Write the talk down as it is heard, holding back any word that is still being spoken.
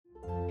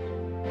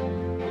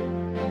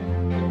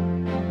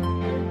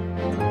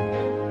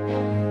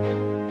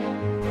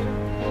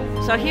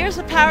So here's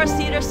the Paris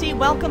Theater seat.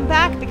 Welcome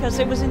back, because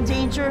it was in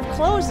danger of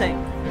closing.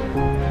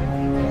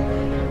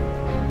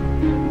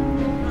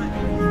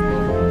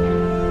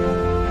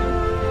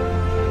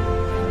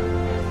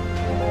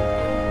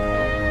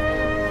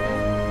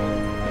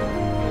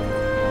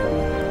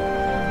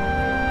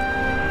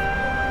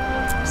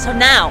 So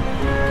now,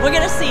 we're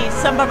gonna see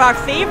some of our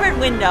favorite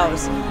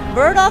windows.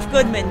 Bergdorf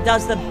Goodman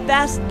does the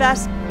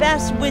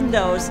best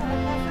windows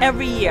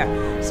every year.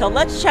 So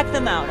let's check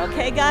them out,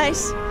 okay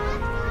guys?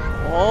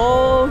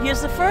 Oh,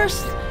 here's the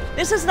first.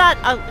 This is not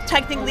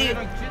technically,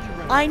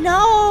 I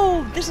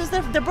know, this is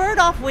the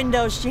Bergdorf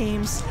windows,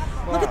 James.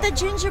 Wow. Look at the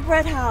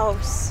gingerbread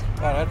house.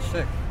 Wow, that's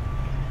sick.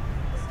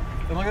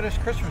 And look at this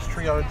Christmas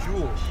tree out of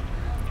jewels.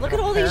 Look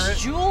at all these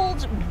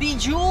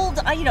bejeweled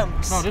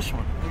items. No, this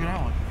one. Look at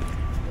that one.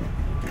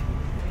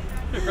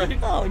 Right?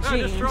 Oh, James. No,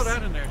 just throw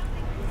that in there.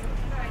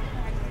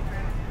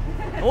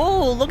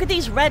 Oh, look at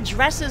these red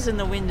dresses in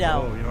the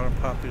window. Oh, you want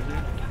to pop these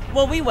in?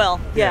 Well, we will,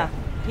 yeah.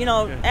 You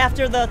know,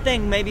 after the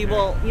thing, maybe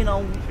we'll, you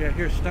know. Yeah,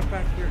 here, step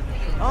back here.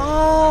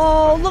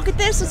 Oh, look at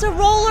this. It's a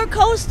roller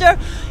coaster.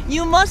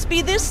 You must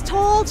be this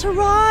tall to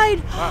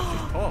ride. Wow,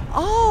 she's tall.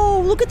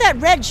 Oh, look at that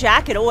red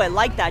jacket. Oh, I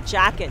like that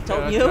jacket,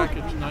 don't you? That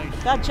jacket's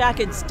nice. That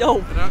jacket's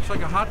dope. It looks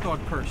like a hot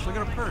dog purse. Look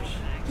at her purse.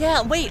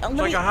 Yeah, wait. It's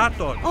like a hot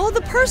dog. Oh,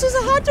 the purse is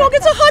a hot dog.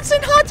 It's a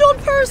Hudson hot dog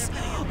purse.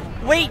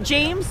 Wait,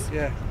 James.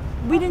 Yeah.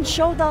 We didn't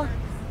show the...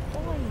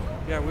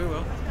 Yeah, we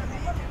will.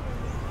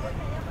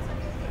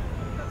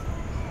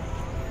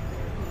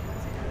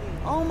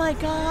 Oh my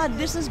God,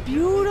 this is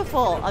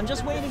beautiful. I'm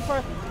just waiting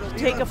to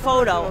take a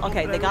photo.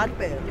 Okay, they got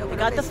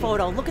the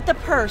photo. Look at the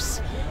purse.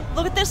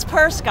 Look at this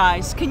purse,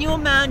 guys. Can you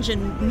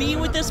imagine me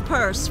with this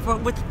purse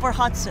for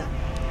Hudson?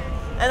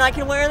 And I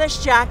can wear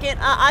this jacket.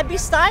 I'd be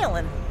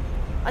styling.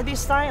 I'd be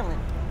styling.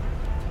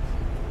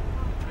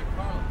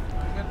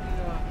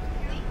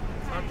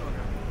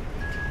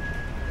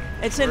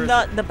 It's in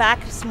the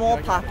back small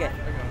pocket.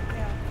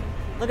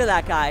 Look at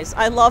that, guys.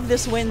 I love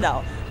this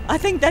window. I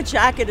think that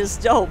jacket is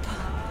dope.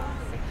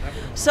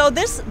 So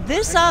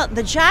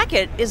the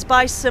jacket is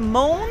by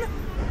Simone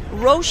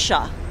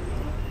Rocha.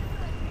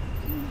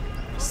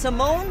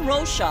 Simone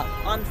Rocha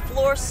on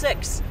floor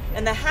 6.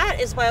 And the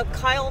hat is by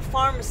Kyle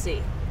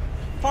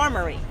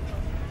Farmery.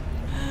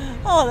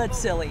 Oh, that's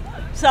silly.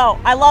 So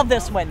I love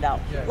this window.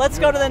 Let's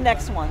go to the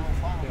next one.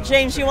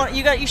 James,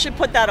 you should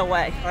put that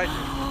away.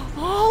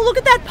 Oh, look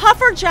at that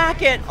puffer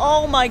jacket.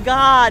 Oh my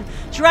God.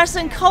 Dress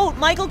and coat.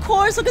 Michael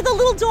Kors. Look at the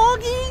little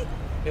doggy.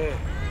 Yeah.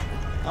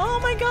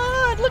 Oh my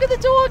God. Look at the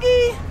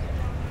doggy.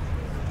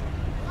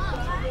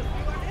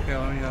 Yeah,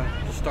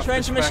 let me stuff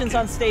Transmission's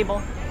unstable.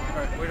 All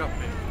right, wait up,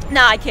 baby.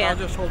 No, I can't.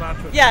 I'll just hold on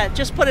to it. Yeah,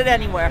 just put it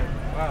anywhere.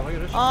 Wow, look at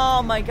this.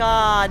 Oh my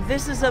God.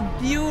 This is a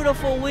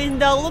beautiful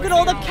window. Look at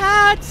all the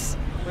cats.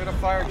 Look at the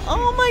fire extinguisher.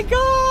 Oh my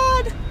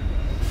God.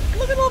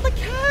 Look at all the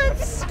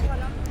cats.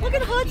 Look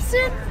at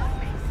Hudson.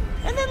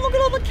 And then look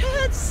at all the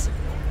cats.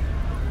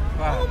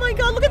 Wow. Oh my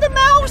God, look at the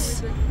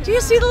mouse. Do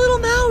you see the little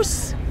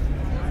mouse?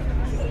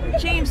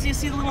 James, do you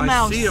see the little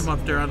mouse? I see him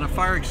up there on the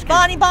fire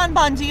extinguisher. Bonnie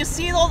Bon, do you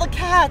see all the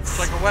cats? It's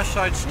like a West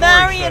Side Story.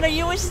 Marion, are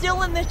you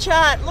still in the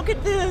chat? Look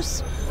at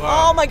this.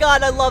 Wow. Oh my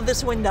God, I love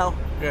this window.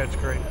 Yeah, it's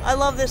great. I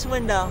love this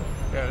window.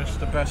 Yeah, this is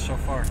the best so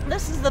far.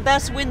 This is the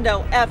best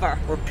window ever.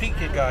 We're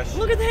peaking, guys.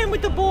 Look at him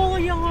with the ball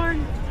of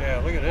yarn. Yeah,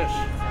 look at this.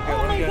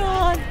 Yeah, Oh my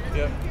God.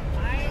 Yeah.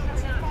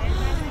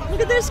 Look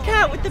at this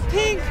cat with the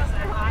pink.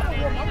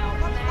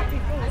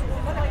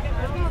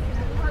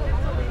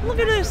 Look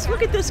at this.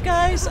 Look at this,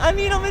 guys. I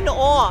mean, I'm in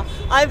awe.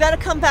 I've got to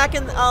come back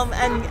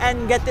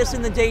and get this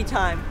in the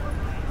daytime.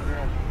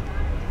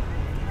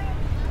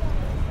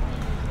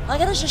 I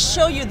got to just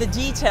show you the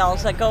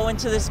details that go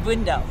into this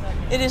window.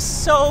 It is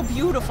so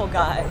beautiful,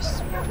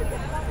 guys.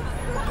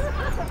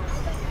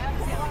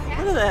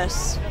 Look at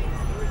this.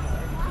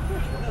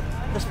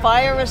 The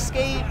fire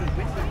escape.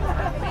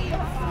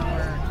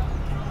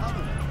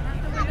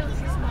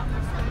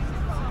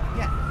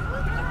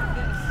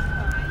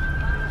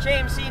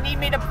 James, do you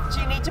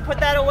need to put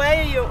that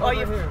away, or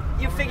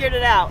you figured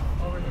it out?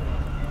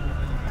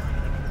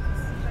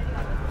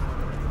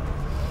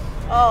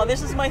 Oh,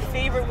 this is my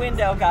favorite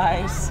window,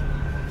 guys.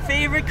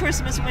 Favorite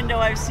Christmas window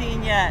I've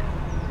seen yet.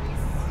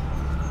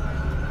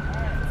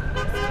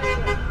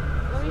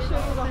 Let me show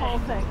you the whole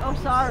thing. Oh,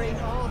 sorry.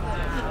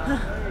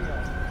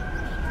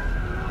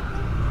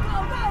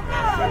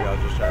 I'll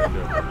just try to do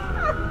it.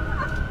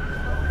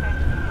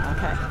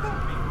 Okay.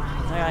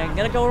 All right, I'm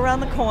gonna go around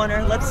the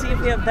corner. Let's see if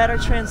we have better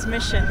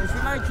transmission. Oh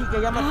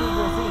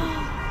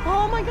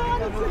my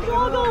God, it's the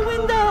doggo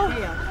window.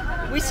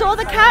 We saw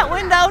the cat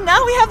window,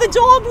 now we have the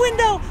dog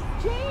window.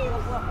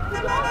 James,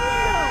 the dog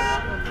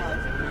window.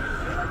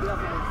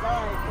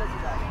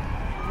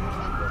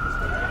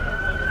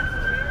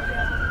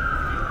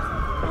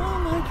 Oh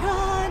my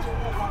God.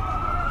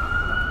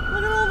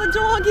 Look at all the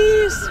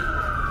doggies.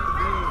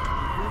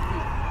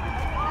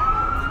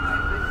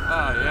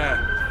 Oh, yeah.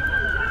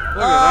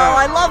 Look Oh, at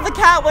I that. love the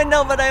cat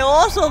window, but I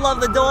also love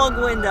the dog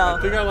window.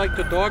 I think I like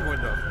the dog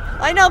window.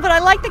 I know, but I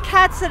like the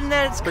cats in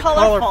there. It's They're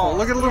colorful.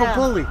 Look at a little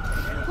bully.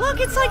 Look,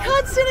 it's like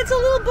Hudson. It's a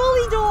little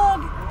bully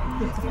dog.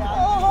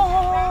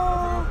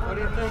 Oh. What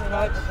do you think,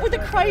 Hudson? With a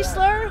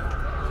Chrysler.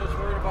 Just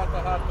worried about the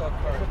hot dog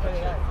cart.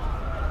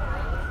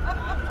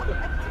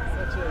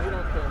 That's it. He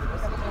don't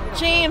care.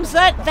 James,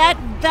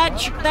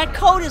 that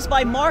coat is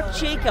by Marc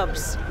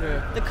Jacobs.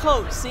 Yeah. The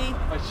coat, see?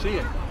 I see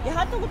it. You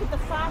have to look at the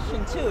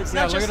fashion too. It's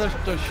Yeah, not just. look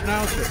at the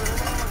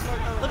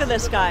schnauzer. Look at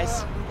this,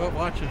 guys. Oh,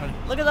 watch it, honey.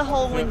 Look at the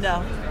whole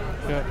window.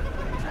 Yeah.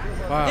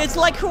 Wow. It's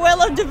like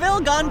Cruella de Vil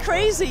gone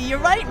crazy. You're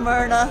right,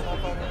 Myrna.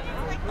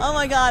 Oh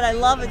my God, I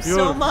love it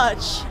so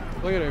much.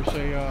 Look at her.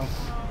 Say, yeah.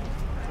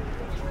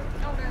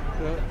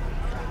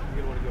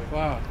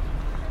 Wow.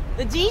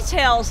 The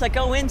details that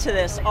go into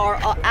this are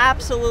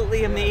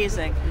absolutely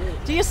amazing.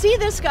 Do you see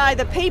this guy,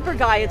 the paper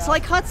guy? It's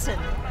like Hudson.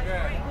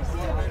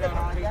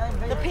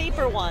 The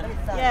paper one.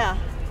 Yeah.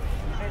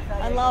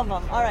 I love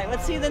them. All right,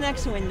 let's see the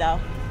next window.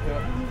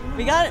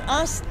 We got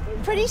a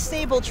pretty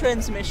stable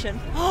transmission.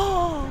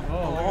 Oh,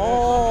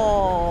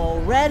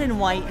 red and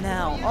white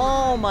now.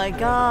 Oh my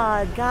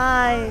God,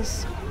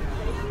 guys.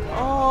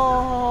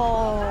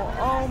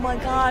 Oh my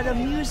God, a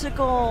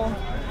musical.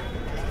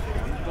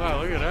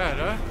 Wow, look at that,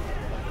 huh?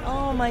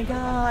 Oh my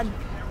God.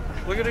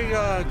 Look at the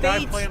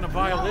guy playing the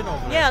violin over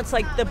there. Yeah, it's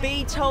like the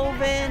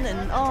Beethoven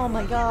and oh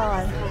my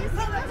God.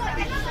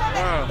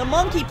 Wow. The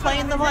monkey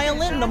playing the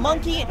violin. The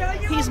monkey,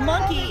 he's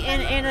monkey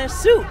in a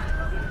suit,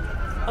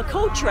 a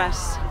coat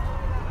dress.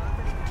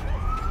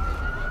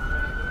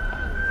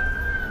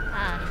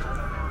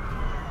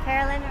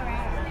 Carolyn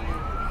around.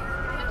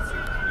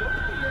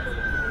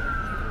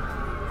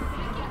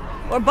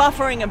 We're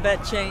buffering a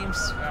bit, James.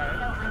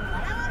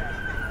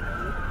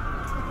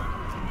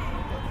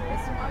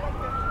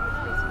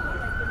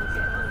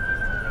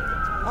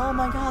 Oh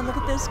my God, look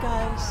at this,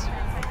 guys.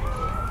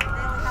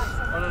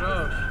 What are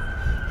those?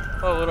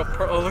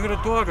 Oh, look at the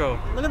doggo.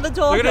 Look at the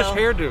doggo. Look at his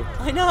hairdo.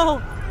 I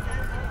know.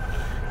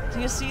 Do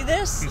you see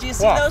this? Do you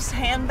see coiffed. those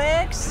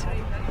handbags?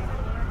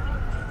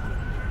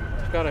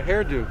 He's got a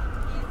hairdo.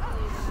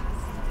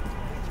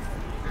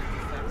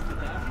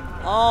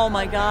 Oh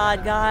my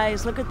God,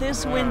 guys, look at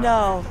this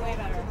window.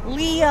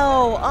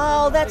 Leo,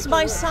 oh, that's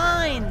my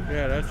sign.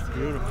 Yeah, that's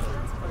beautiful.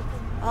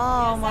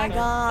 Oh my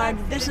God,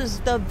 this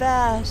is the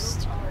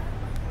best.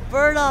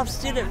 Bergdorf's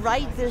did it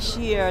right this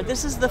year.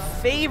 This is the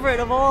favorite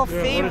of all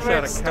favorite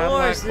what is that, a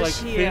Cadillac, stores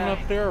this like, year. thing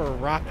up there, or a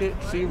rocket?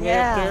 See way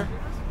Yeah. up there?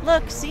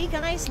 Look, see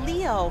guys,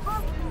 Leo.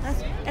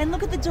 And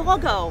look at the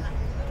doggo.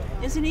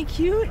 Isn't he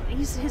cute?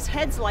 His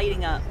head's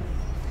lighting up.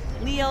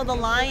 Leo the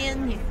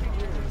lion.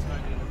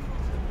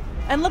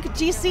 And look,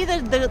 do you see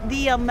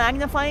the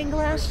magnifying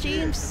glass,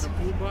 James?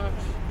 Boom box.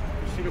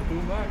 You see the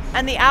boom box?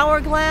 And the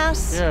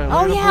hourglass? Yeah, oh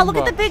look at the yeah, boom look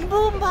at the box. big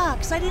boom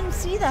box. I didn't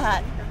see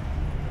that.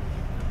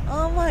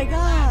 Oh my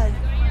God.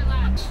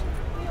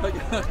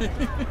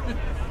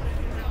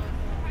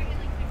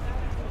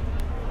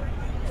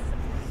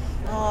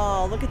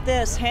 Oh, look at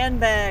this,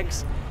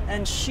 handbags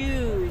and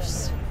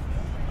shoes.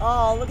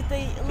 Oh, look at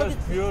That's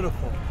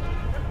beautiful.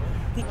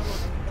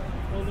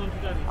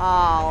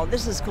 Oh,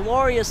 this is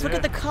glorious. Look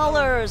at the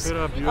colors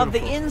of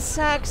the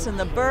insects and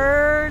the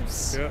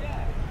birds. Yeah.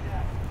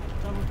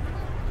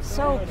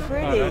 So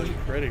pretty. Oh, that's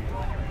pretty.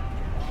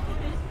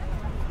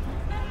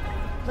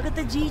 Look at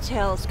the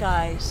details,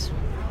 guys.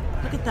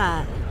 Look at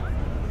that.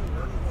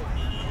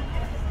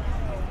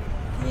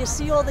 Can you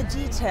see all the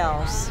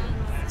details?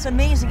 It's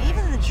amazing.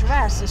 Even the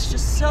dress is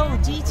just so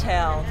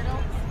detailed.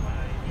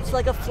 It's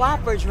like a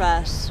flapper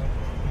dress.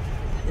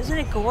 Isn't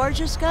it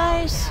gorgeous,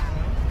 guys?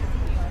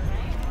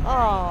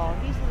 Oh,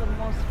 these are the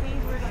most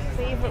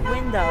favorite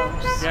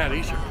windows. Yeah,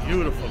 these are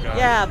beautiful, guys.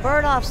 Yeah,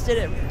 Bergdorf's did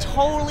it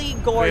totally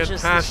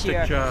gorgeous Fantastic this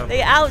year. job.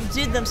 They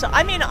outdid them. So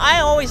I mean, I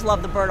always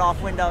love the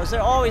Bergdorf windows.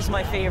 They're always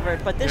my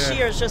favorite, but this Yeah.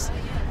 year is just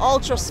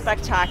ultra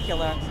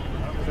spectacular.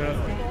 Yeah.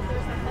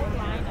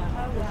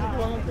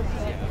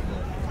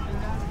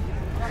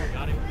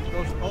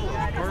 Those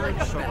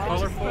birds, so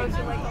colorful.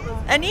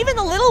 And even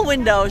the little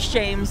windows,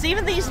 James.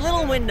 Even these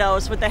little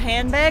windows with the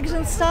handbags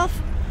and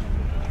stuff.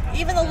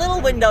 Even the little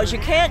windows, you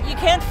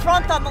can't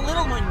front on the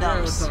little Yeah, with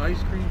windows. the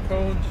ice cream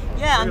cones.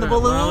 Yeah, Look and the at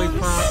that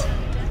balloons. lollipop.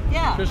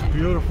 Yeah, Just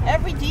beautiful.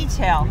 every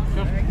detail.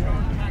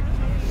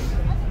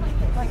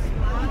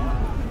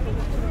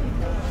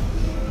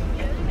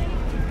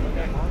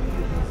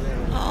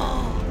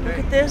 Oh, look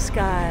at this,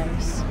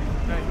 guys.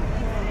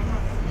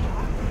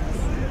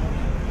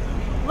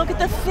 Look at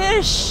the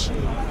fish.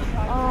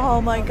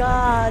 Oh my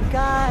God,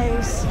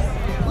 guys.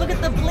 Look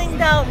at the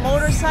blinged out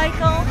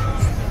motorcycle.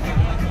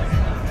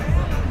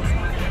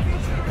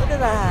 Look at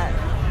that.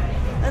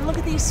 And look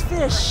at these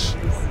fish.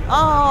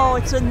 Oh,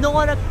 it's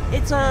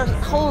a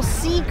whole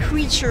sea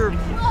creature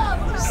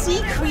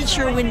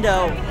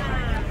window.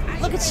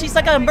 Look at, she's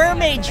like a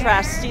mermaid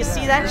dress. Do you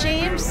see that,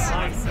 James?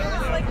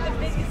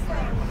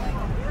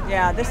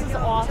 Yeah, this is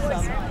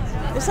awesome.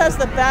 This has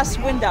the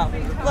best window.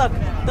 Look,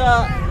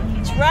 the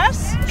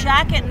dress,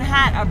 jacket, and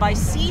hat are by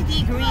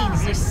CD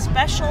Greens, this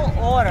special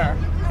order.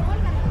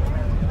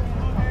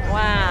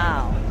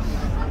 Wow.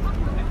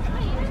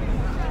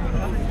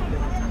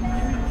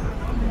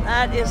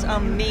 That is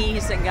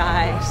amazing,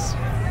 guys.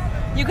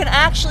 You can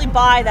actually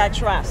buy that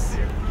dress.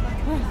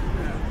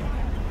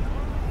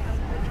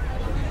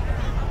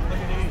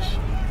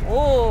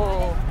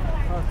 Oh.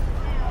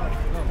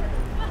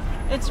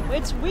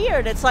 It's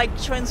weird. It's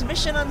like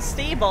transmission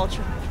unstable,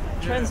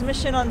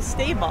 transmission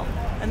unstable,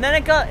 and then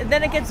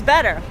it gets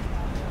better.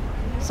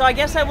 So I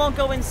guess I won't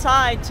go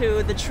inside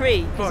to the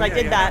tree because I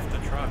did that.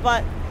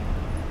 But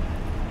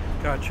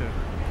gotcha.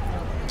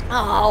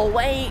 Oh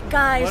wait,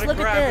 guys, look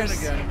at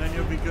this. Let it grab in again, and then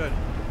you'll be good.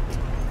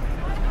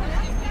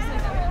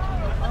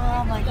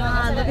 Oh my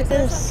God, look at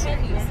this.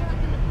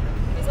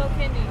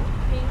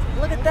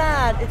 Look at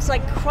that. It's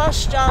like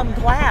crushed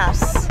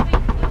glass.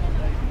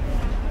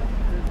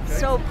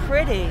 So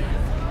pretty.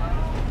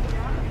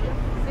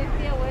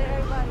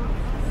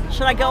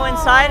 Should I go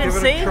inside and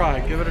see? Give it a try.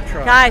 Give it a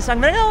try. Guys, I'm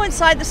gonna go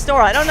inside the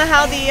store. I don't know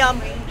how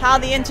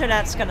the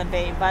internet's gonna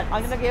be, but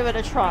I'm gonna give it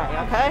a try.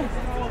 Okay.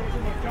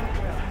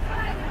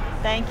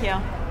 Thank you.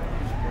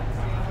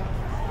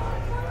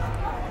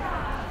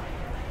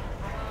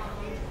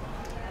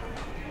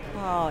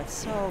 Oh, it's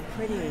so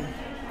pretty.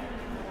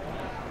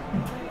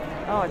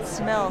 Oh, it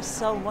smells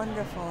so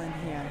wonderful in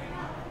here.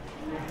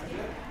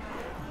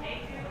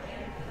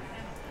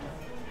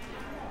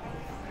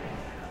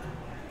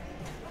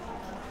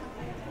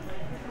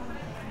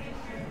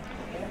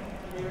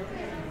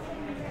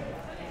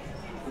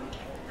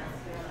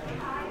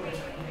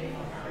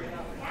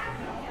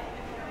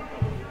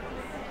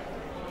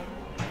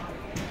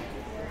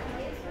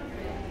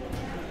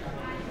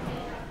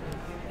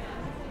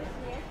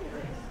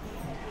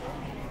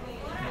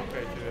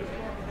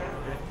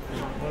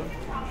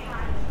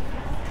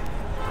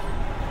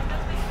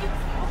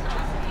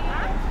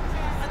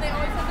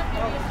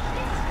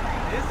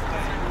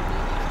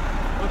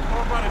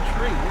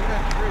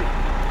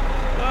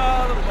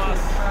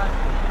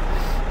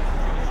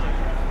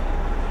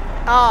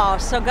 Oh,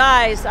 so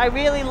guys, I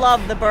really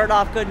love the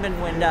Bergdorf Goodman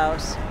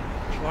windows.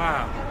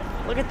 Wow.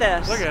 Look at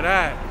this. Look at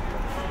that.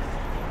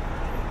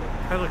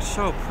 That looks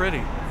so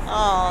pretty.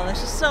 Oh,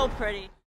 this is so pretty.